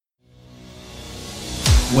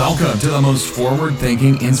Welcome to the most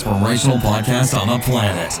forward-thinking, inspirational podcast on the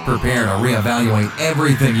planet. Prepare to reevaluate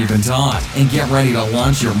everything you've been taught and get ready to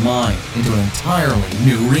launch your mind into an entirely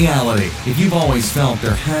new reality. If you've always felt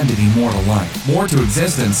there had to be more to life, more to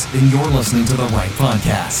existence, then you're listening to the right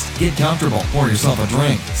podcast. Get comfortable, pour yourself a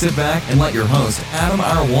drink, sit back, and let your host, Adam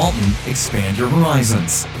R. Walton, expand your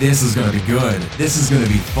horizons. This is going to be good. This is going to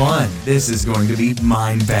be fun. This is going to be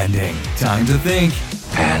mind-bending. Time to think.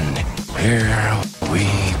 And here we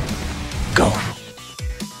go.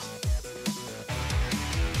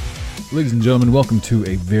 Ladies and gentlemen, welcome to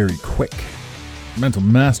a very quick Mental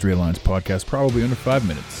Mastery Alliance podcast, probably under 5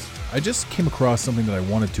 minutes. I just came across something that I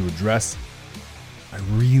wanted to address. I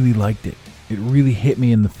really liked it. It really hit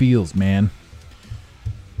me in the feels, man.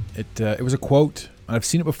 It was a quote. I've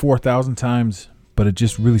seen it before 1,000 times, but it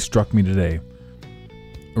just really struck me today.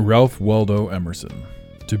 Ralph Waldo Emerson.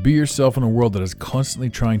 To be yourself in a world that is constantly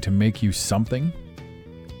trying to make you something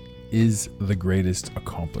is the greatest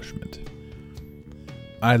accomplishment.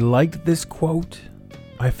 I liked this quote.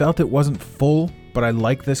 I felt it wasn't full, but I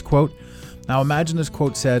liked this quote. Now imagine this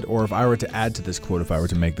quote said, or if I were to add to this quote, if I were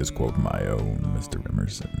to make this quote my own, Mr.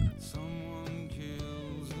 Emerson.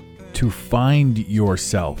 To find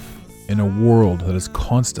yourself in a world that is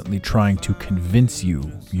constantly trying to convince you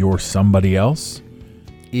you're somebody else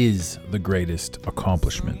is the greatest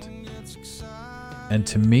accomplishment. And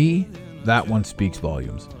to me, that one speaks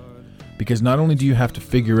volumes. Because not only do you have to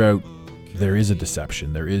figure out there is a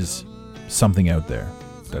deception, there is something out there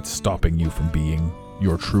that's stopping you from being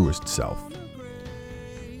your truest self.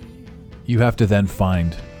 You have to then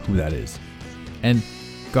find who that is. And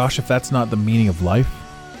gosh, if that's not the meaning of life,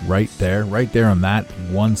 right there on that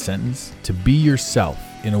one sentence, to be yourself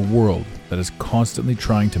in a world that is constantly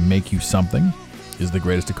trying to make you something is the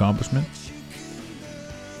greatest accomplishment.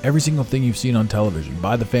 Every single thing you've seen on television,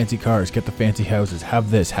 buy the fancy cars, get the fancy houses,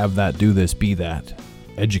 have this, have that, do this, be that.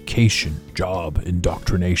 Education, job,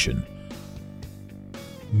 indoctrination.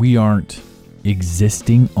 We aren't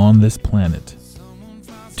existing on this planet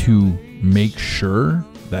to make sure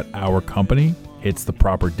that our company hits the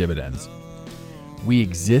proper dividends. We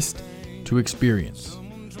exist to experience.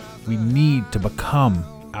 We need to become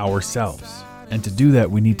ourselves. And to do that,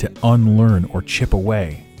 we need to unlearn or chip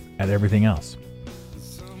away at everything else.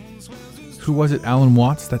 Who was it, Alan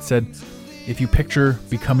Watts, that said, if you picture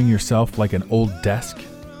becoming yourself like an old desk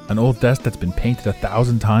that's been painted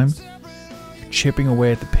 1,000 times, chipping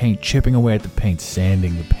away at the paint,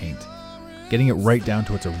 sanding the paint, getting it right down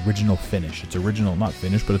to its original finish, its original, not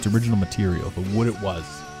finish, but its original material, the wood it was.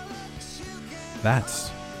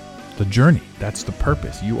 That's the journey. That's the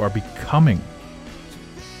purpose. You are becoming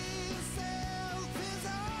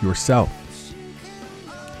yourself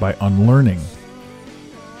by unlearning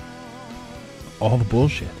all the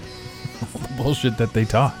bullshit. All the bullshit that they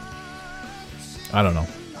taught. I don't know.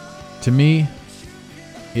 To me,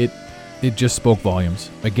 it just spoke volumes.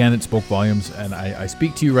 Again, it spoke volumes, and I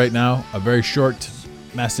speak to you right now, a very short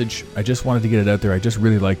message. I just wanted to get it out there. I just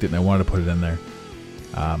really liked it, and I wanted to put it in there.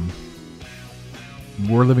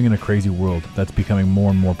 We're living in a crazy world that's becoming more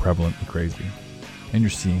and more prevalent and crazy. And you're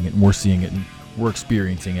seeing it, and we're seeing it, and we're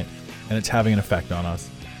experiencing it, and it's having an effect on us.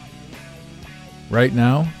 Right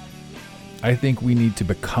now, I think we need to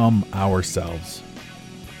become ourselves.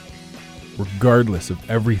 Regardless of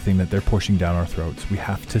everything that they're pushing down our throats, we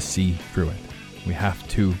have to see through it. We have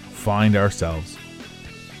to find ourselves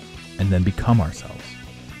and then become ourselves.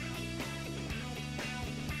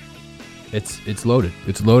 It's loaded.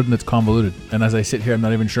 It's loaded and it's convoluted. And as I sit here, I'm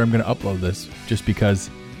not even sure I'm going to upload this just because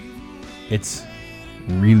it's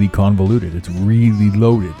really convoluted. It's really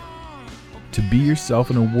loaded. To be yourself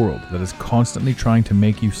in a world that is constantly trying to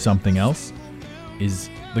make you something else is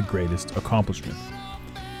the greatest accomplishment.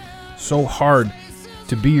 So hard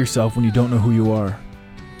to be yourself when you don't know who you are.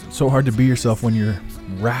 So hard to be yourself when you're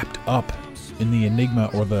wrapped up in the enigma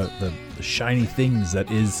or the shiny things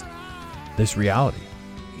that is this reality.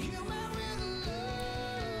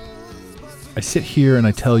 I sit here and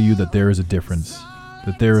I tell you that there is a difference,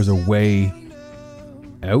 that there is a way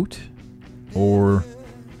out, or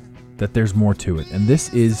that there's more to it. And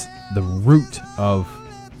this is the root of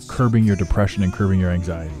curbing your depression and curbing your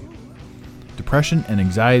anxiety. Depression and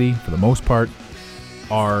anxiety, for the most part,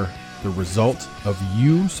 are the result of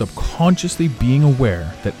you subconsciously being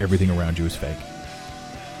aware that everything around you is fake.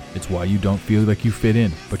 It's why you don't feel like you fit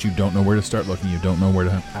in, but you don't know where to start looking. You don't know where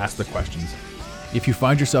to ask the questions. If you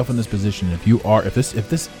find yourself in this position, if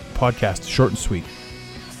this podcast is short and sweet,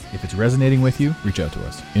 if it's resonating with you, reach out to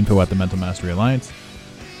us. info@the Mental Mastery Alliance.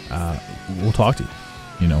 We'll talk to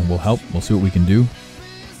you. We'll help. We'll see what we can do.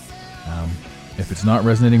 If it's not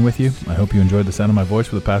resonating with you, I hope you enjoyed the sound of my voice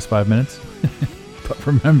for the past 5 minutes. But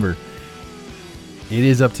remember, it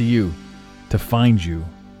is up to you to find you.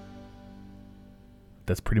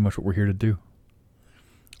 That's pretty much what we're here to do.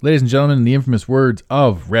 Ladies and gentlemen, in the infamous words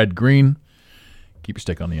of Red Green, keep your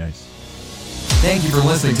stick on the ice. Thank you for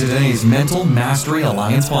listening to today's Mental Mastery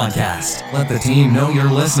Alliance podcast. Let the team know you're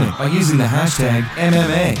listening by using the hashtag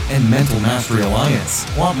MMA and Mental Mastery Alliance.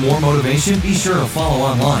 Want more motivation? Be sure to follow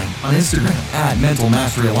online on Instagram at Mental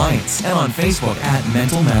Mastery Alliance and on Facebook at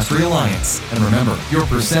Mental Mastery Alliance. And remember, your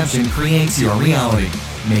perception creates your reality.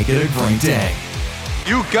 Make it a great day.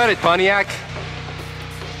 You got it, Pontiac.